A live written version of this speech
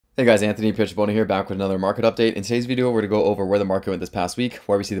Hey guys, Anthony Pietrobono here, back with another market update. In today's video, we're going to go over where the market went this past week,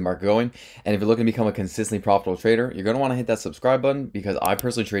 where we see the market going, and if you're looking to become a consistently profitable trader, you're going to want to hit that subscribe button because I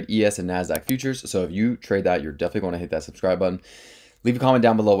personally trade ES and NASDAQ futures, so if you trade that, you're definitely going to hit that subscribe button. Leave a comment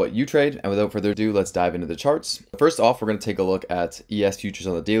down below what you trade, and without further ado, let's dive into the charts. First off, we're going to take a look at ES futures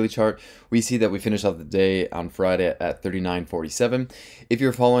on the daily chart. We see that we finished off the day on Friday at 39.47. If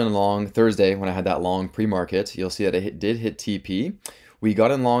you're following along Thursday, when I had that long pre-market, you'll see that it did hit TP. We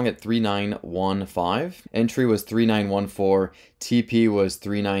got in long at 3915. Entry was 3914. TP was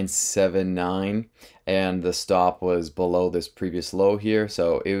 3979. And the stop was below this previous low here.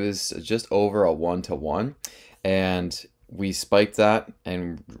 So it was just over a 1-to-1. And we spiked that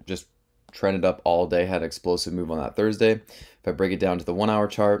and just trended up all day, had an explosive move on that Thursday. If I break it down to the 1 hour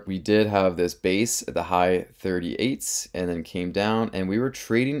chart, we did have this base at the high 38s and then came down, and we were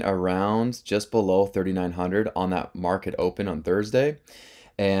trading around just below 3900 on that market open on Thursday.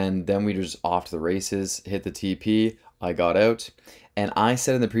 And then we just off to the races, hit the TP. I got out, and I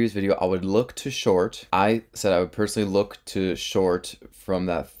said in the previous video I would look to short. I said I would personally look to short from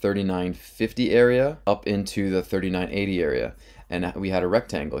that 3950 area up into the 3980 area, and we had a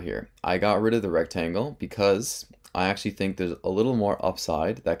rectangle here. I got rid of the rectangle because I actually think there's a little more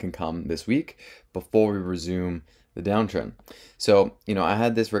upside that can come this week before we resume the downtrend. So, I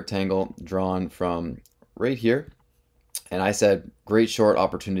had this rectangle drawn from right here, and I said great short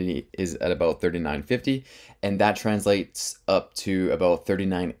opportunity is at about 39.50, and that translates up to about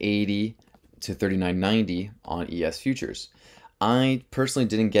 39.80 to 39.90 on ES futures. I personally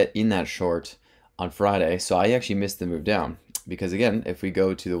didn't get in that short on Friday, so I actually missed the move down. Because again, if we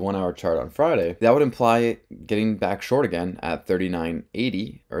go to the 1 hour chart on Friday, that would imply getting back short again at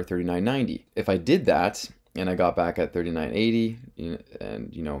 39.80 or 39.90. If I did that and I got back at 39.80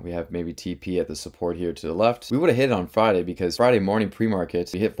 and we have maybe TP at the support here to the left, we would have hit it on Friday, because Friday morning pre-market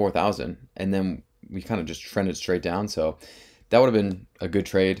we hit 4,000 and then we kind of just trended straight down. So that would have been a good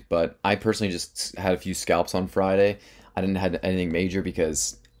trade, but I personally just had a few scalps on Friday. I didn't have anything major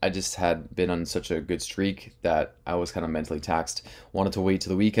because I just had been on such a good streak that I was kind of mentally taxed. Wanted to wait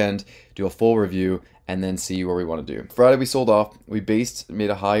till the weekend, do a full review, and then see where we want to do. Friday we sold off. We made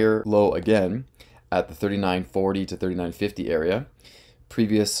a higher low again at the 39.40 to 39.50 area.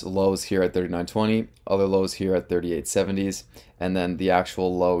 Previous lows here at 39.20, other lows here at 38.70s, and then the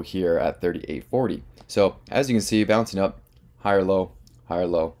actual low here at 38.40. So as you can see, bouncing up, higher low, higher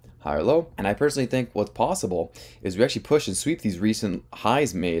low, higher low. And I personally think what's possible is we actually push and sweep these recent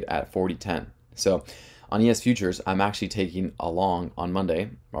highs made at 40.10. So on ES futures, I'm actually taking a long on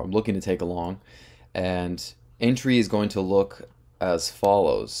Monday, or I'm looking to take a long, and entry is going to look as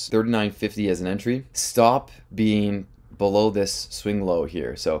follows. 39.50 as an entry. Stop being below this swing low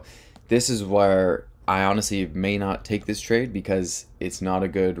here. So this is where I honestly may not take this trade because it's not a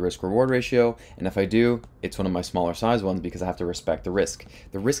good risk reward ratio, and if I do, it's one of my smaller size ones because I have to respect the risk.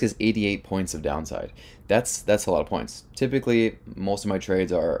 The risk is 88 points of downside. That's a lot of points. Typically, most of my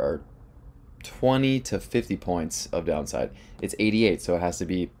trades are 20 to 50 points of downside. It's 88, so it has to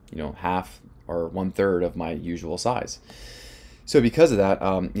be half or 1/3 of my usual size. So because of that,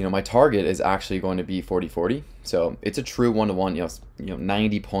 my target is actually going to be 40-40. So it's a true 1-to-1,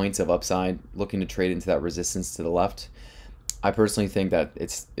 90 points of upside, looking to trade into that resistance to the left. I personally think that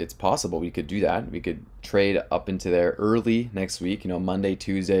it's possible we could do that. We could trade up into there early next week, Monday,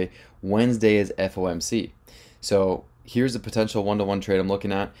 Tuesday, Wednesday is FOMC. So here's a potential 1-to-1 trade I'm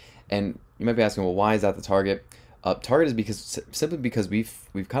looking at. And you might be asking, well, why is that the target? Target is simply because we've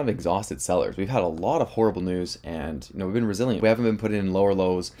kind of exhausted sellers. We've had a lot of horrible news, and we've been resilient. We haven't been putting in lower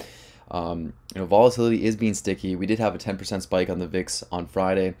lows. Volatility is being sticky. We did have a 10% spike on the VIX on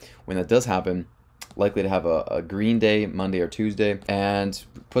Friday. When that does happen, likely to have a green day Monday or Tuesday, and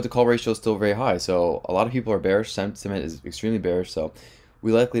put the call ratio is still very high. So a lot of people are bearish. Sentiment is extremely bearish. So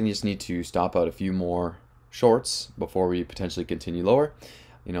we likely just need to stop out a few more shorts before we potentially continue lower.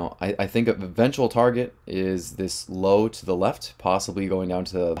 I think an eventual target is this low to the left, possibly going down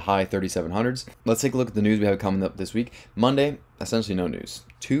to the high 3700s. Let's take a look at the news we have coming up this week. Monday, essentially no news.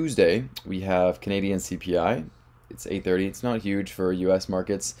 Tuesday, we have Canadian CPI. It's 8:30. It's not huge for US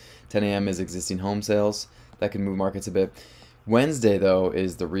markets. 10 a.m. is existing home sales. That can move markets a bit. Wednesday, though,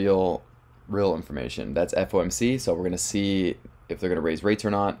 is the real information. That's FOMC. So we're going to see if they're going to raise rates or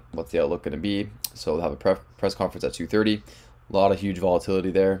not. What's the outlook going to be? So they'll have a press conference at 2:30. A lot of huge volatility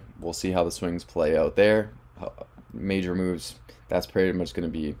there. We'll see how the swings play out there. Major moves, that's pretty much going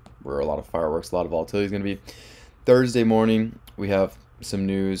to be where a lot of fireworks, a lot of volatility is going to be. Thursday morning, we have some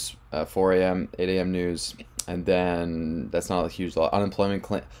news, 4 a.m., 8 a.m. news, and then that's not a huge lot.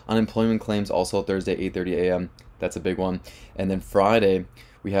 Unemployment claims also Thursday, 8:30 a.m. That's a big one. And then Friday,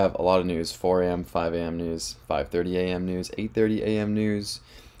 we have a lot of news: 4 a.m., 5 a.m. news, 5:30 a.m. news, 8:30 a.m. news,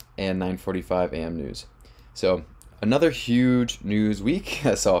 and 9:45 a.m. news. So another huge news week.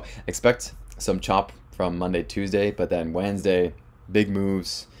 So expect some chop from Monday, Tuesday, but then Wednesday, big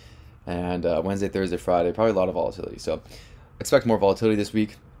moves, and Wednesday, Thursday, Friday, probably a lot of volatility. So expect more volatility this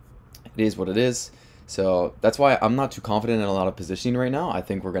week. It is what it is. So that's why I'm not too confident in a lot of positioning right now. I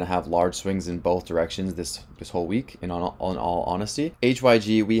think we're going to have large swings in both directions this whole week, in all honesty.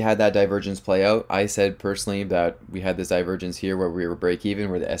 HYG, we had that divergence play out. I said personally that we had this divergence here where we were break even,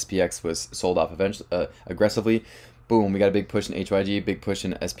 where the SPX was sold off aggressively. Boom, we got a big push in HYG, big push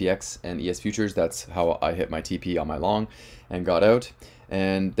in SPX and ES futures. That's how I hit my TP on my long and got out.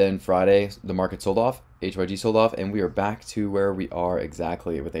 And then Friday, the market sold off, HYG sold off, and we are back to where we are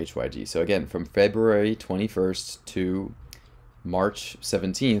exactly with HYG. So again, from February 21st to March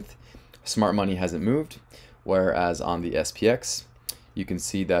 17th, smart money hasn't moved, whereas on the SPX, you can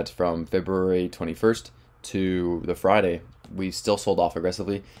see that from February 21st to the Friday, we still sold off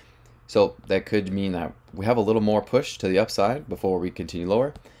aggressively. So that could mean that we have a little more push to the upside before we continue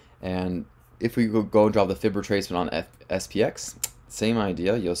lower. And if we go and drop the fib retracement on SPX, same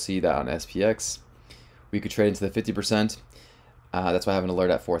idea. You'll see that on SPX, we could trade into the 50%. That's why I have an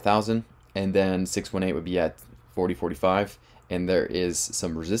alert at 4,000. And then 618 would be at 40.45. And there is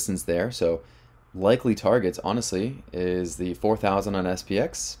some resistance there. So likely targets, honestly, is the 4,000 on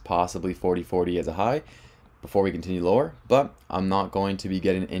SPX, possibly 40.40 as a high before we continue lower. But I'm not going to be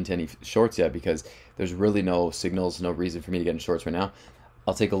getting into any shorts yet because there's really no signals, no reason for me to get in shorts right now.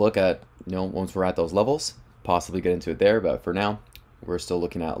 I'll take a look at, once we're at those levels, possibly get into it there. But for now, we're still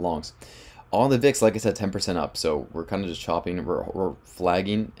looking at longs. On the VIX, like I said, 10% up. So we're kind of just chopping. We're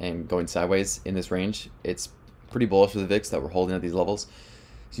flagging and going sideways in this range. It's pretty bullish for the VIX that we're holding at these levels.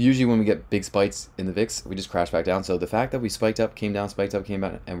 So usually when we get big spikes in the VIX, we just crash back down. So the fact that we spiked up, came down, spiked up, came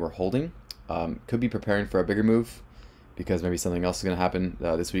down, and we're holding could be preparing for a bigger move because maybe something else is going to happen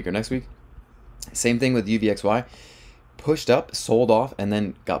this week or next week. Same thing with UVXY. Pushed up, sold off, and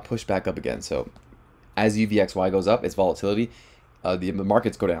then got pushed back up again. So as UVXY goes up, its volatility, the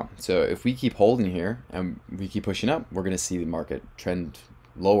markets go down. So if we keep holding here and we keep pushing up, we're going to see the market trend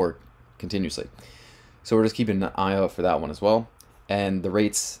lower continuously. So we're just keeping an eye out for that one as well. And the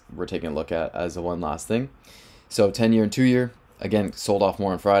rates we're taking a look at as the one last thing. So 10-year and 2-year, again, sold off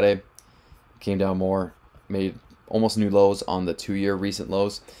more on Friday, came down more, made almost new lows on the 2-year recent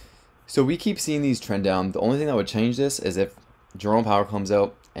lows. So we keep seeing these trend down. The only thing that would change this is if Jerome Powell comes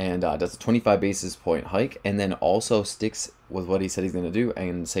out and does a 25 basis point hike and then also sticks with what he said he's going to do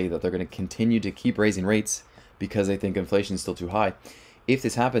and say that they're going to continue to keep raising rates because they think inflation is still too high. If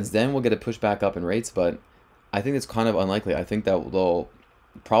this happens, then we'll get a push back up in rates, but I think it's kind of unlikely. I think that they'll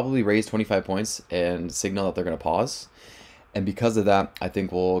probably raise 25 points and signal that they're going to pause. And because of that, I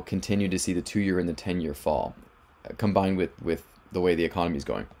think we'll continue to see the 2-year and the 10-year fall combined with the way the economy is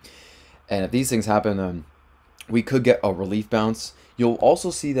going. And if these things happen, we could get a relief bounce. You'll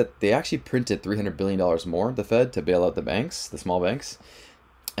also see that they actually printed $300 billion more, the Fed, to bail out the banks, the small banks.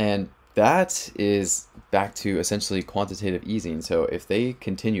 And that is back to essentially quantitative easing. So if they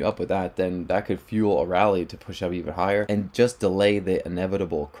continue up with that, then that could fuel a rally to push up even higher and just delay the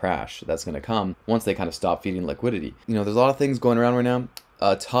inevitable crash that's going to come once they kind of stop feeding liquidity. There's a lot of things going around right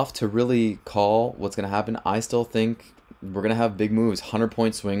now. Tough to really call what's going to happen. I still think we're going to have big moves,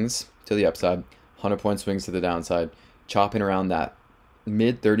 100-point swings to the upside, 100-point swings to the downside, chopping around that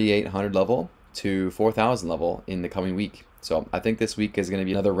mid 3,800 level to 4,000 level in the coming week. So I think this week is going to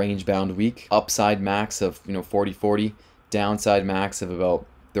be another range bound week. Upside max of 40.40, downside max of about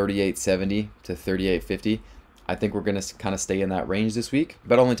 38.70 to 38.50. I think we're going to kind of stay in that range this week,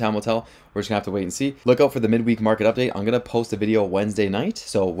 but only time will tell. We're just going to have to wait and see. Look out for the midweek market update. I'm going to post a video Wednesday night.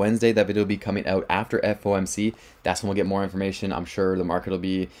 So Wednesday, that video will be coming out after FOMC. That's when we'll get more information. I'm sure the market will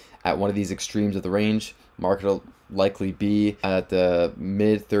be at one of these extremes of the range. Market will likely be at the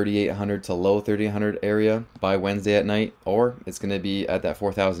mid 3,800 to low 3,800 area by Wednesday at night, or it's going to be at that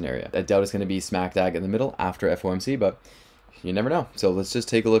 4,000 area. I doubt it's going to be smack dab in the middle after FOMC, but you never know. So let's just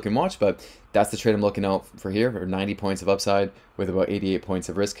take a look and watch. But that's the trade I'm looking out for here, for 90 points of upside with about 88 points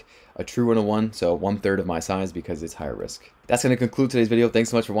of risk. A true 101, so 1/3 of my size because it's higher risk. That's going to conclude today's video. Thanks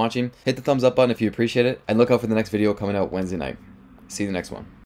so much for watching. Hit the thumbs up button if you appreciate it, and look out for the next video coming out Wednesday night. See you in the next one.